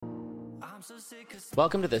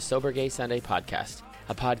Welcome to the Sober Gay Sunday podcast,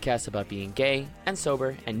 a podcast about being gay and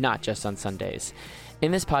sober and not just on Sundays.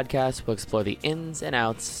 In this podcast, we'll explore the ins and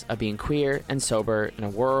outs of being queer and sober in a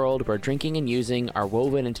world where drinking and using are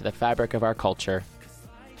woven into the fabric of our culture.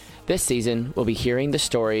 This season, we'll be hearing the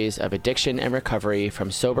stories of addiction and recovery from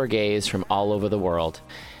sober gays from all over the world.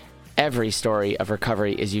 Every story of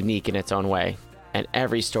recovery is unique in its own way, and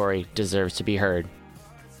every story deserves to be heard.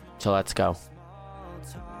 So let's go.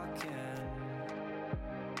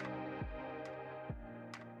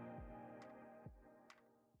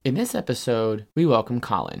 In this episode, we welcome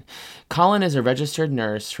Colin. Colin is a registered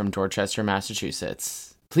nurse from Dorchester,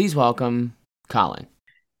 Massachusetts. Please welcome Colin.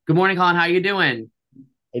 Good morning, Colin. How are you doing?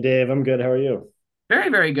 Hey, Dave. I'm good. How are you? Very,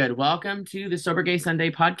 very good. Welcome to the Sober Gay Sunday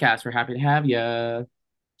podcast. We're happy to have you.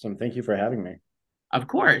 So thank you for having me. Of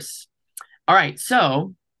course. All right.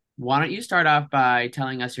 So why don't you start off by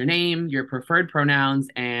telling us your name, your preferred pronouns,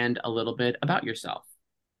 and a little bit about yourself.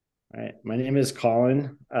 All right. My name is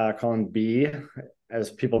Colin, Colin B., as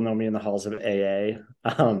people know me in the halls of AA.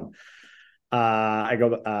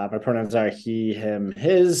 My pronouns are he, him,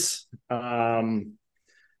 his. I'm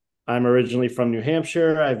originally from New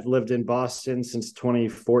Hampshire. I've lived in Boston since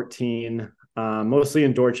 2014, mostly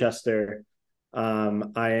in Dorchester. I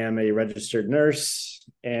am a registered nurse,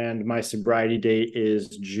 and my sobriety date is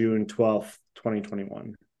June 12th,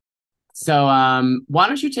 2021. So why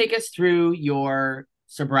don't you take us through your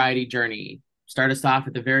sobriety journey? Start us off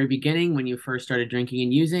at the very beginning when you first started drinking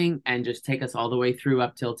and using, and just take us all the way through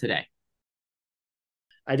up till today.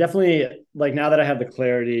 I definitely, now that I have the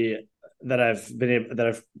clarity that I've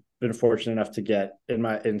been fortunate enough to get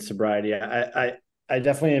in sobriety, I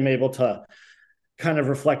definitely am able to kind of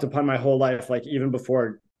reflect upon my whole life. Like, even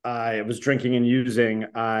before I was drinking and using,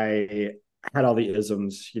 I had all the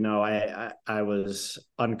isms. I was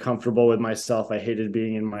uncomfortable with myself. I hated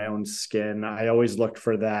being in my own skin. I always looked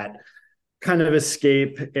for that kind of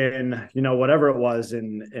escape in, whatever it was at a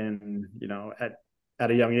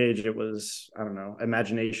young age. It was, I don't know,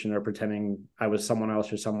 imagination or pretending I was someone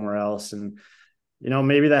else or somewhere else. And,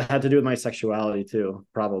 maybe that had to do with my sexuality too,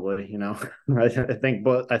 probably, I think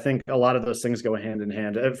a lot of those things go hand in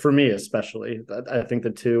hand for me, especially. I think the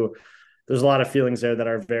two, there's a lot of feelings there that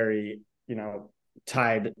are very,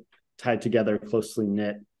 tied together, closely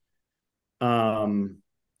knit.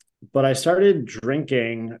 But I started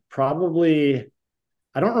drinking probably,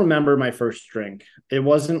 I don't remember my first drink. It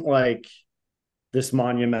wasn't like this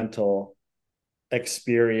monumental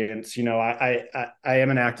experience. I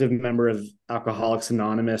am an active member of Alcoholics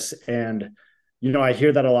Anonymous, and, I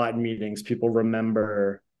hear that a lot in meetings. People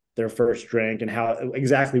remember their first drink and how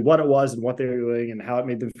exactly what it was and what they were doing and how it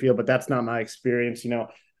made them feel. But that's not my experience.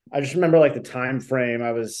 I just remember the time frame.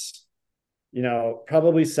 I was,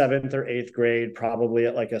 probably 7th or 8th grade, probably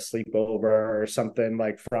at a sleepover or something,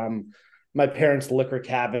 from my parents' liquor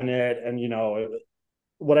cabinet. And,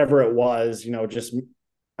 whatever it was, just,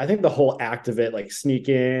 I think the whole act of it,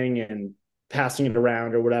 sneaking and passing it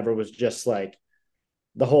around or whatever, was just the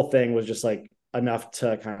whole thing was just enough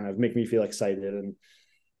to kind of make me feel excited.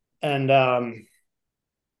 And I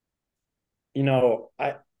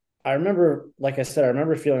remember, like I said, I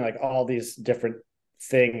remember feeling all these different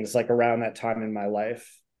things around that time in my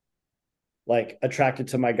life, attracted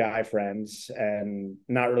to my guy friends and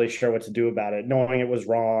not really sure what to do about it, knowing it was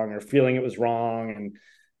wrong or feeling it was wrong. And,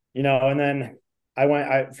 and then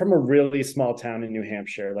I from a really small town in New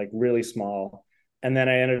Hampshire, really small. And then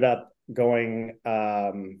I ended up going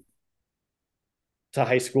to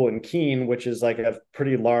high school in Keene, which is a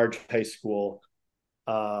pretty large high school,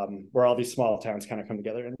 where all these small towns kind of come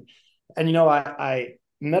together. And I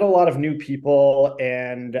met a lot of new people,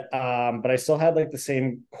 and but I still had the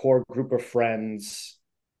same core group of friends.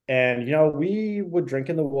 And we would drink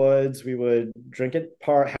in the woods, we would drink at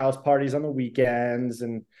house parties on the weekends.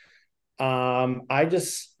 And I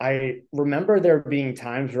remember there being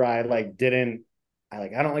times where I don't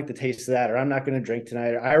like the taste of that, or I'm not going to drink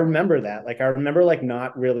tonight. I remember that. I remember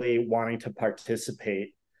not really wanting to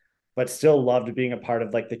participate, but still loved being a part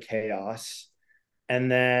of the chaos.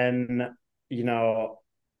 And then,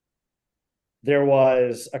 there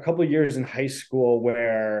was a couple of years in high school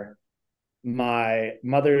where my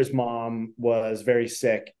mother's mom was very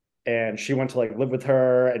sick, and she went to live with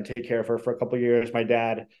her and take care of her for a couple of years. My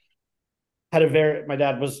dad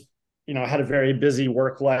was, had a very busy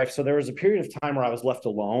work life. So there was a period of time where I was left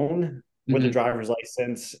alone with a driver's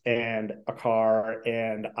license and a car,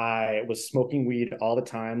 and I was smoking weed all the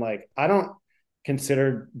time. I don't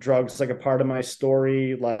consider drugs a part of my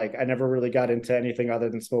story. I never really got into anything other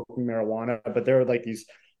than smoking marijuana, but there were these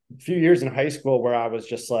few years in high school where I was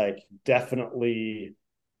just definitely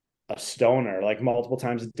a stoner like multiple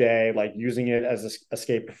times a day, like using it as an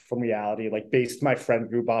escape from reality, like based my friend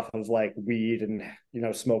group off of like weed and,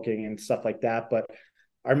 smoking and stuff like that. But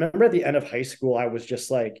I remember at the end of high school, I was just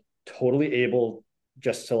like totally able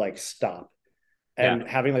just to like stop Yeah. and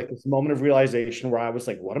having like this moment of realization where I was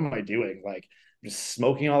like, what am I doing? Like, I'm just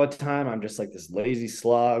smoking all the time. I'm just like this lazy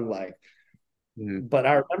slug. Like, Mhm. but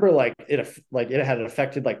I remember it had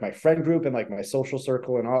affected like my friend group and like my social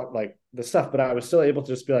circle and all like the stuff, but I was still able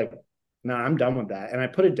to just be like, no, I'm done with that. And I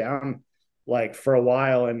put it down like for a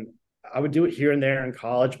while, and I would do it here and there in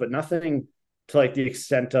college, but nothing to like the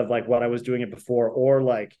extent of like what I was doing it before, or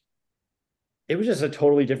like it was just a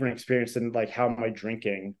totally different experience than like how my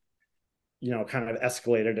drinking, kind of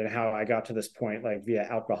escalated and how I got to this point like via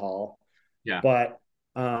alcohol. Yeah. But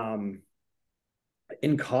um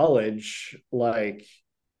in college, like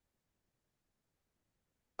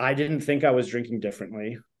I didn't think I was drinking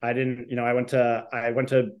differently. I didn't, I went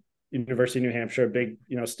to University of New Hampshire, a big,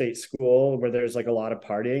 state school where there's like a lot of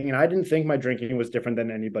partying, and I didn't think my drinking was different than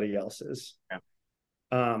anybody else's.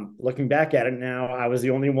 Yeah. Looking back at it now, I was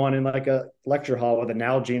the only one in like a lecture hall with an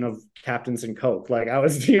Nalgene of Captain's and Coke. Like I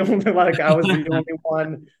was the only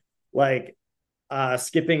one like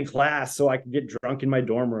skipping class so I could get drunk in my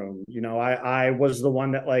dorm room. I was the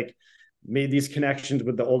one that like made these connections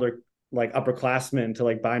with the older like upperclassmen to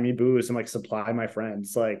like buy me booze and like supply my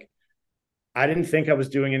friends. Like I didn't think I was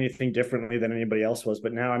doing anything differently than anybody else was,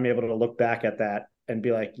 but now I'm able to look back at that and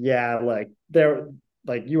be like, yeah, like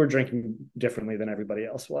you were drinking differently than everybody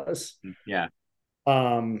else was. Yeah.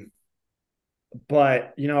 Um,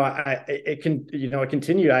 but it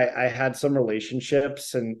continued. I had some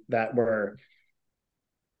relationships and that were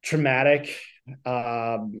traumatic.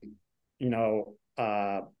 Um, you know,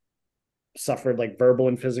 suffered like verbal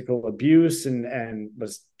and physical abuse and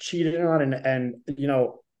was cheated on, and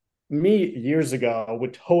me years ago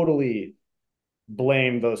would totally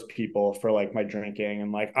blame those people for like my drinking,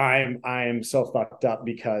 and like I'm so fucked up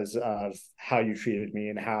because of how you treated me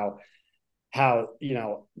and how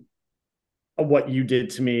what you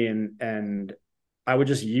did to me, and I would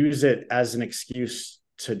just use it as an excuse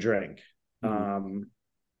to drink. Mhm.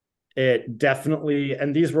 It definitely,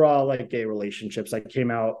 and these were all like gay relationships. I came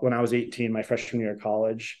out when I was 18, my freshman year of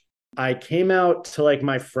college. I came out to like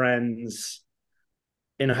my friends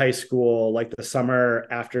in high school, like the summer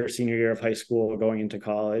after senior year of high school, going into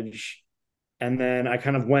college. And then I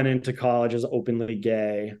kind of went into college as openly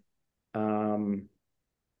gay. Um,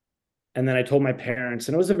 and then I told my parents,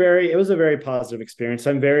 and it was a very positive experience.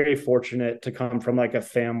 I'm very fortunate to come from like a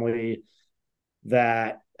family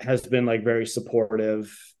that has been like very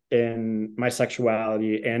supportive in my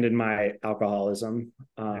sexuality and in my alcoholism.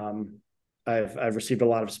 I've received a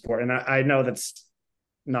lot of support, and I know that's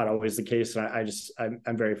not always the case. And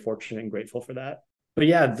I'm very fortunate and grateful for that. But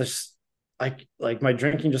yeah, this like my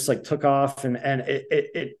drinking just like took off, and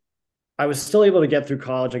it I was still able to get through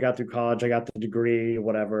college. I got through college. I got the degree,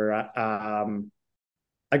 whatever.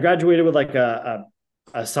 I graduated with like a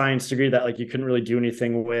science degree that like you couldn't really do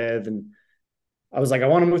anything with, and I was like, I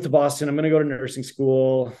want to move to Boston. I'm going to go to nursing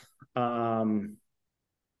school. Um,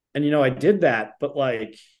 and I did that, but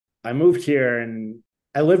like I moved here and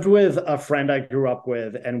I lived with a friend I grew up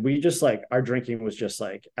with, and we just like our drinking was just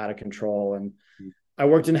like out of control. And I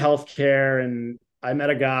worked in healthcare, and I met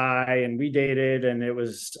a guy and we dated, and it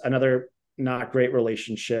was another not great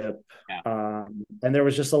relationship. Yeah. And there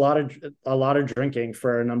was just a lot of drinking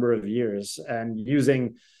for a number of years and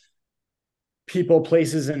using people,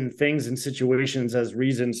 places, and things and situations as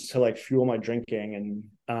reasons to like fuel my drinking.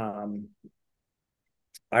 And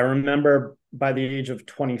I remember by the age of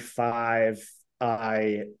 25,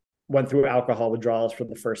 I went through alcohol withdrawals for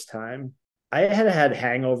the first time. I had had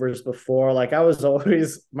hangovers before. Like I was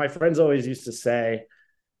always, my friends always used to say,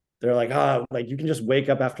 they're like, oh, like you can just wake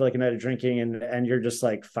up after like a night of drinking and you're just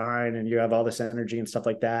like fine and you have all this energy and stuff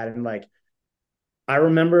like that. And like I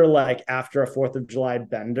remember like after a 4th of July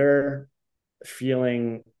bender,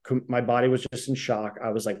 feeling my body was just in shock.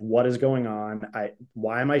 I was like, what is going on?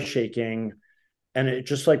 Why am I shaking? And it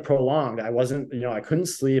just like prolonged. I wasn't, I couldn't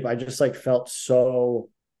sleep. I just like felt so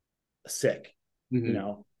sick, you Mhm.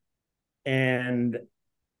 know, and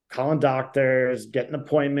calling doctors, getting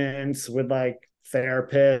appointments with like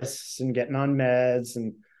therapists and getting on meds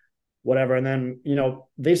and whatever. And then,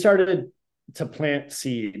 they started to plant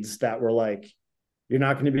seeds that were like, you're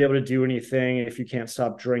not going to be able to do anything if you can't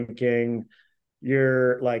stop drinking.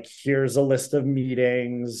 You're like, here's a list of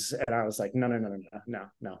meetings. And I was like, no, no, no, no, no, no,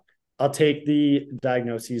 no. I'll take the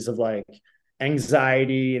diagnoses of like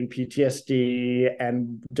anxiety and PTSD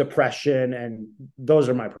and depression. And those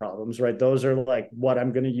are my problems, right? Those are like what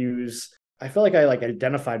I'm going to use. I feel like I like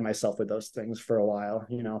identified myself with those things for a while,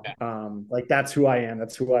 Yeah. like that's who I am,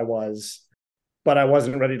 that's who I was, but I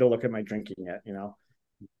wasn't ready to look at my drinking yet.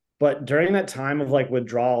 But during that time of like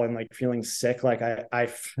withdrawal and like feeling sick, like I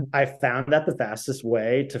found that the fastest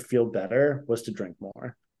way to feel better was to drink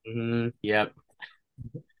more. Yep.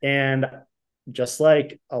 And just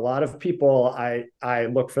like a lot of people, I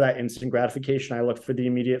look for that instant gratification. I look for the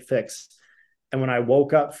immediate fix. And when I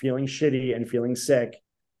woke up feeling shitty and feeling sick,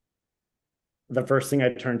 the first thing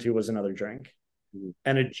I turned to was another drink. Mhm.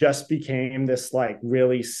 And it just became this like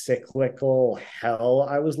really cyclical hell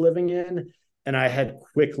I was living in. And I had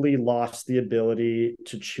quickly lost the ability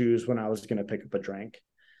to choose when I was going to pick up a drink.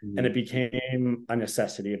 And Mhm. it became a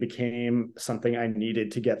necessity. It became something I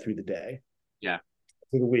needed to get through the day, Yeah.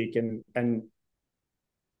 through the week. And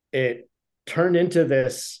it turned into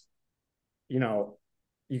this, you know,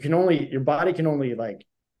 your body can only like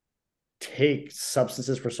take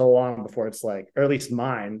substances for so long before it's like, or at least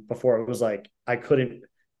mine, before it was like I couldn't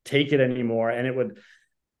take it anymore, and it would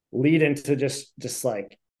lead into just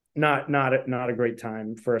like not a great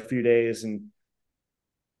time for a few days, and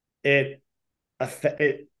it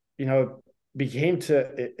it became to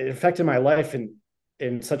it affected my life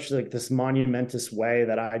in such like this monumentous way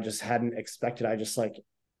that I just hadn't expected. I just like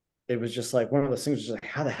it was just like one of those things, just like,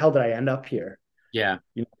 how the hell did I end up here? Yeah.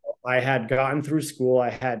 I had gotten through school. I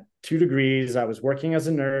had 2 degrees. I was working as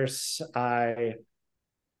a nurse.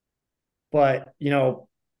 But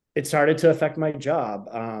it started to affect my job.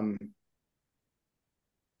 I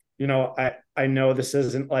know this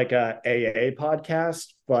isn't like a AA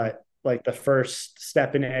podcast, but like the first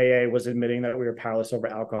step in AA was admitting that we were powerless over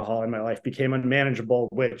alcohol, and my life became unmanageable,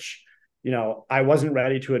 which I wasn't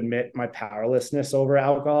ready to admit my powerlessness over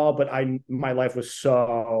alcohol, but my life was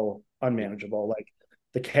so unmanageable. Like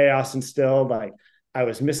the chaos instilled, like I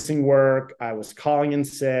was missing work, I was calling in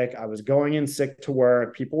sick, I was going in sick to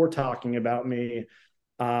work, people were talking about me.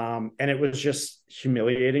 And it was just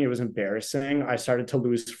humiliating. It was embarrassing. I started to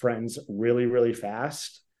lose friends really, really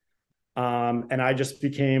fast. And I just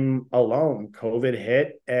became alone. COVID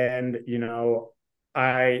hit, and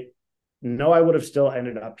I know I would have still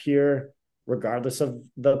ended up here regardless of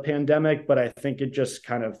the pandemic, but I think it just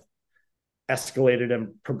kind of escalated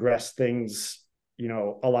and progressed things,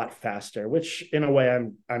 a lot faster, which in a way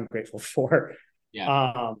I'm grateful for.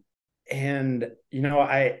 Yeah. Um, and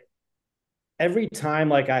I every time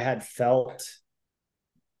like I had felt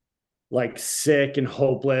like sick and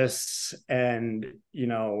hopeless, and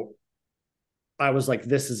I was like,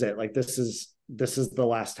 this is it, like this is the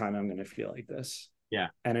last time I'm going to feel like this. Yeah.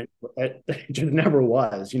 And it just never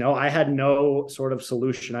was. I had no sort of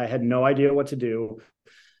solution. I had no idea what to do.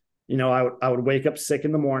 I would wake up sick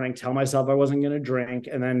in the morning, tell myself I wasn't going to drink,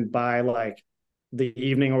 and then by like the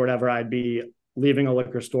evening or whatever, I'd be leaving a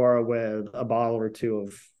liquor store with a bottle or two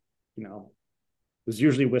of it was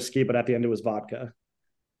usually whiskey, but at the end it was vodka.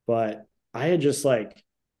 But I had just like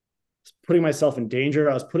putting myself in danger.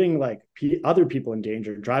 I was putting like other people in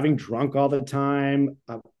danger, driving drunk all the time.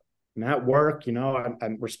 I'm at work,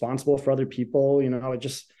 I'm responsible for other people. It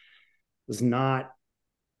just was not,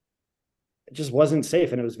 it just wasn't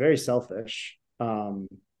safe, and it was very selfish. And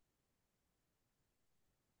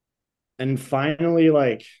finally,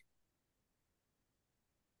 like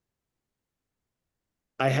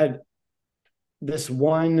I had this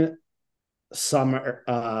one summer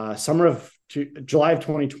of July of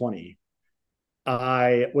 2020.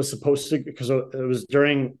 I was supposed to, because it was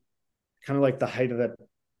during kind of like the height of the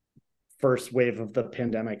first wave of the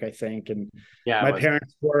pandemic, I think. And Yeah. It my was.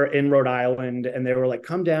 parents were in Rhode Island, and they were like,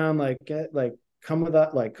 come down, like come with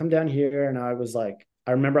us, like come down here. And I was like,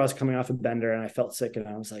 I remember I was coming off a bender and I felt sick, and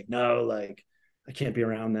I was like, no, like I can't be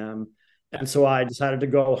around them. Yeah. And so I decided to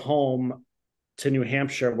go home to New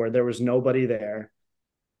Hampshire where there was nobody there.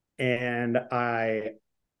 And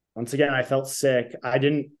once again, I felt sick. I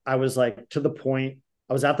was like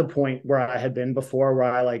I was at the point where I had been before, where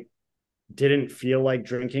I like didn't feel like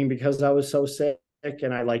drinking because I was so sick,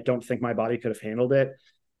 and I like don't think my body could have handled it.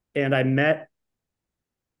 And I met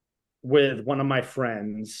with one of my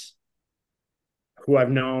friends who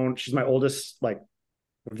I've known. She's my oldest, like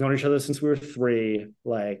we've known each other since we were 3,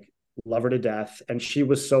 like love her to death. And she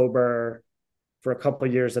was sober for a couple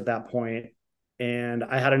of years at that point. And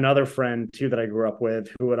I had another friend too that I grew up with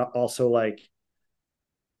who had also like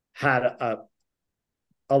had a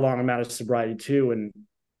long amount of sobriety too. And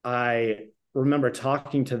I remember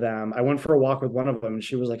talking to them. I went for a walk with one of them, and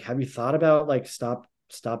she was like, have you thought about like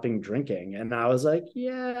stopping drinking? And I was like,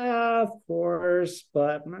 yeah, of course,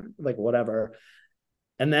 but like whatever.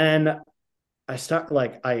 And then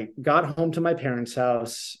I got home to my parents'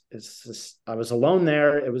 house. I was alone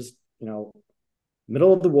there. It was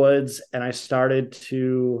middle of the woods, and I started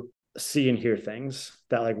to see and hear things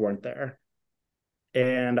that like weren't there.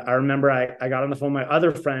 And I remember I got on the phone with my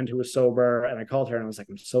other friend who was sober, and I called her and I was like,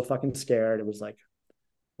 I'm so fucking scared. It was like,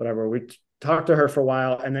 whatever. We talked to her for a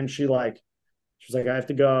while, and then she was like, I have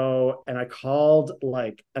to go. And I called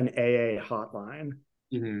like an AA hotline,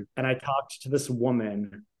 and I talked to this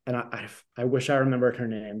woman, and I wish I remembered her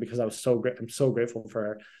name because I was so great. I'm so grateful for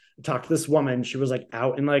her. I talked to this woman. She was like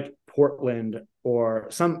out in like Portland or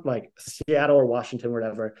some like Seattle or Washington,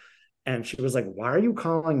 whatever. And she was like, why are you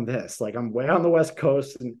calling this? Like, I'm way on the West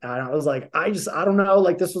Coast. And I was like, I don't know.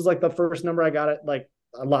 Like, this was like the first number I got it, like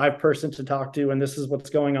a live person to talk to. And this is what's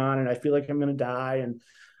going on. And I feel like I'm going to die. And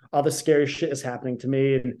all this scary shit is happening to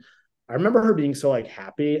me. And I remember her being so like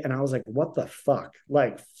happy. And I was like, what the fuck?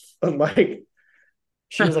 Like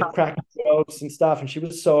she was like cracking jokes and stuff. And she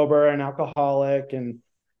was sober and alcoholic.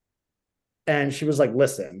 And she was like,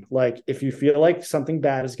 listen, like, if you feel like something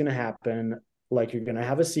bad is going to happen, like you're going to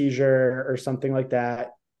have a seizure or something like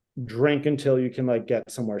that, drink until you can like get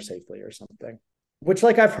somewhere safely or something, which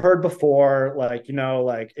like I've heard before, like,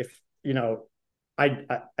 like if,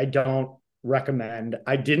 I don't recommend.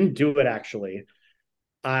 I didn't do it actually.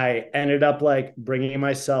 I ended up like bringing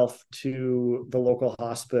myself to the local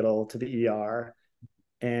hospital, to the ER,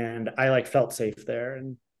 and I like felt safe there.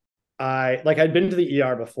 And I'd been to the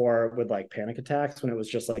ER before with like panic attacks when it was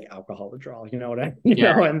just like alcohol withdrawal, you know what I, you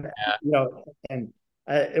Yeah. know, and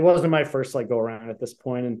Yeah. it wasn't my first like go around at this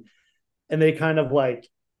point, and they kind of like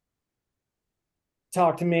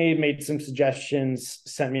talked to me, made some suggestions,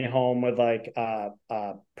 sent me home with like a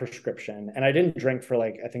prescription, and I didn't drink for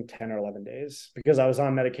like I think 10 or 11 days because I was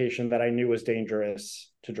on medication that I knew was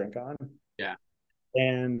dangerous to drink on. Yeah.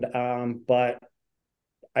 And but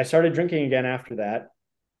I started drinking again after that.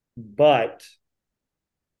 But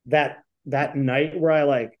that night where I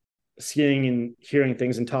like seeing and hearing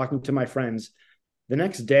things and talking to my friends, the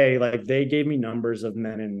next day, like they gave me numbers of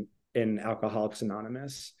men in Alcoholics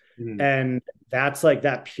Anonymous. And that's like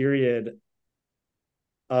that period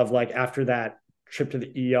of like after that trip to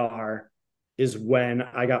the ER is when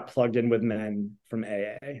I got plugged in with men from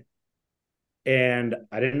AA. And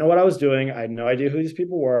I didn't know what I was doing. I had no idea who these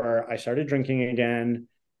people were. I started drinking again,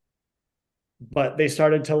 but they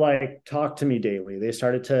started to like talk to me daily. They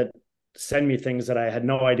started to send me things that I had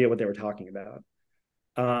no idea what they were talking about.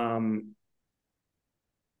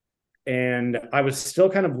 And I was still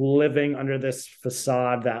kind of living under this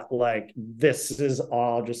facade that like this is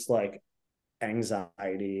all just like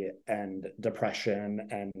anxiety and depression.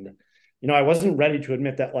 And I wasn't ready to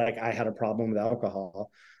admit that like I had a problem with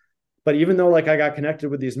alcohol. But even though like I got connected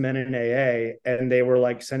with these men in AA and they were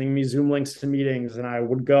like sending me Zoom links to meetings and I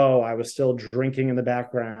would go, I was still drinking in the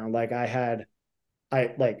background. Like it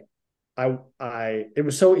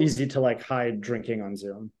was so easy to like hide drinking on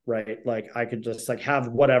Zoom, right? Like I could just like have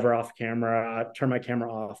whatever off camera, turn my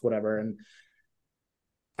camera off, whatever. And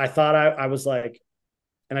I thought I was like,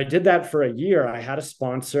 and I did that for a year. I had a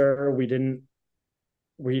sponsor. We didn't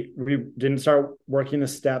start working the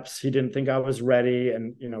steps. He didn't think I was ready,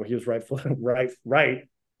 and he was right.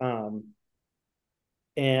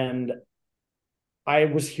 And I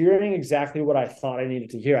was hearing exactly what I thought I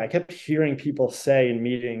needed to hear. I kept hearing people say in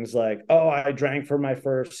meetings like, "Oh, I drank for my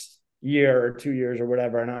first year or 2 years or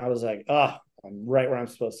whatever," and I was like, "Oh, I'm right where I'm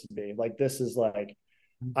supposed to be. Like this is like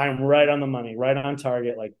I'm right on the money, right on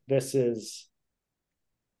target. Like this is."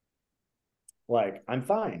 Like I'm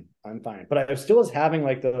fine. But I still was having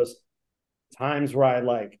like those times where I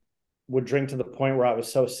like would drink to the point where I was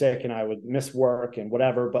so sick and I would miss work and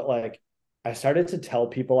whatever. But like I started to tell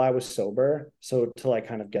people I was sober. So to like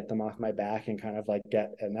kind of get them off my back and kind of like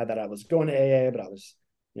and not that I was going to AA, but I was,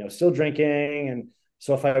 still drinking. And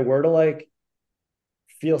so if I were to like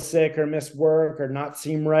feel sick or miss work or not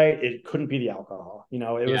seem right, it couldn't be the alcohol.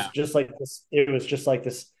 It was just like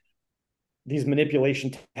this, these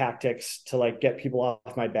manipulation tactics to like get people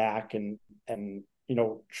off my back and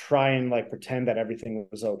try and like pretend that everything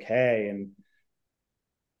was okay. And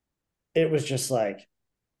it was just like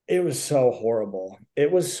it was so horrible.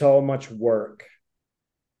 It was so much work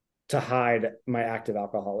to hide my active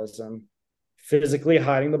alcoholism, physically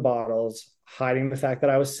hiding the bottles, hiding the fact that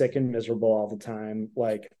I was sick and miserable all the time,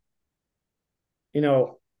 like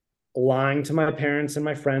lying to my parents and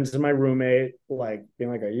my friends and my roommate, like being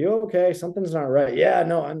like, "Are you okay? Something's not right." "Yeah,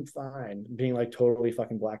 no, I'm fine." Being like totally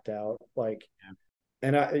fucking blacked out. Like,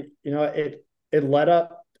 and it led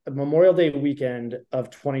up Memorial Day weekend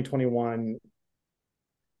of 2021.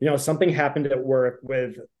 Something happened at work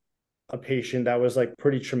with a patient that was like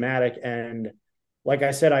pretty traumatic. And like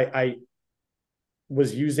I said, I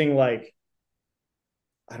was using like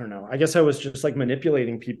I don't know. I guess I was just like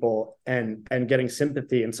manipulating people and getting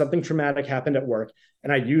sympathy, and something traumatic happened at work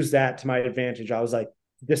and I used that to my advantage. I was like,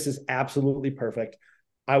 this is absolutely perfect.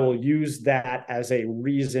 I will use that as a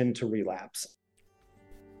reason to relapse.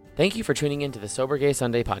 Thank you for tuning in to the Sober Gay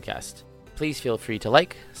Sunday podcast. Please feel free to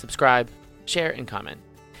like, subscribe, share, and comment.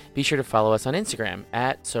 Be sure to follow us on Instagram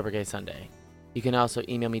at SoberGaySunday. You can also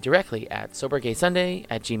email me directly at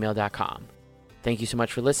sobergaysunday@gmail.com. Thank you so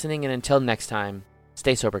much for listening, and until next time,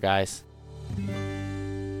 stay sober, guys.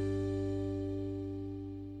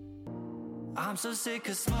 I'm so sick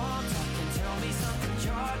of small talking. Tell me something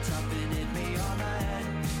jaw-dropping. Hit me on the head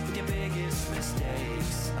with your biggest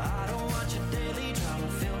mistakes. I don't want your daily drama.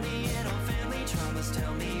 Fill me in on family traumas.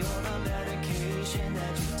 Tell me you're the medication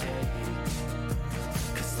that you take.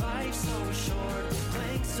 Cause life's so short, we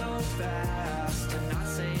blink so fast, to not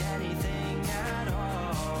say anything at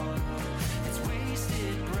all. It's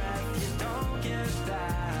wasted breath you don't get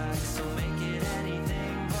back. So make it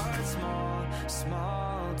anything but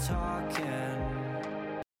small talking.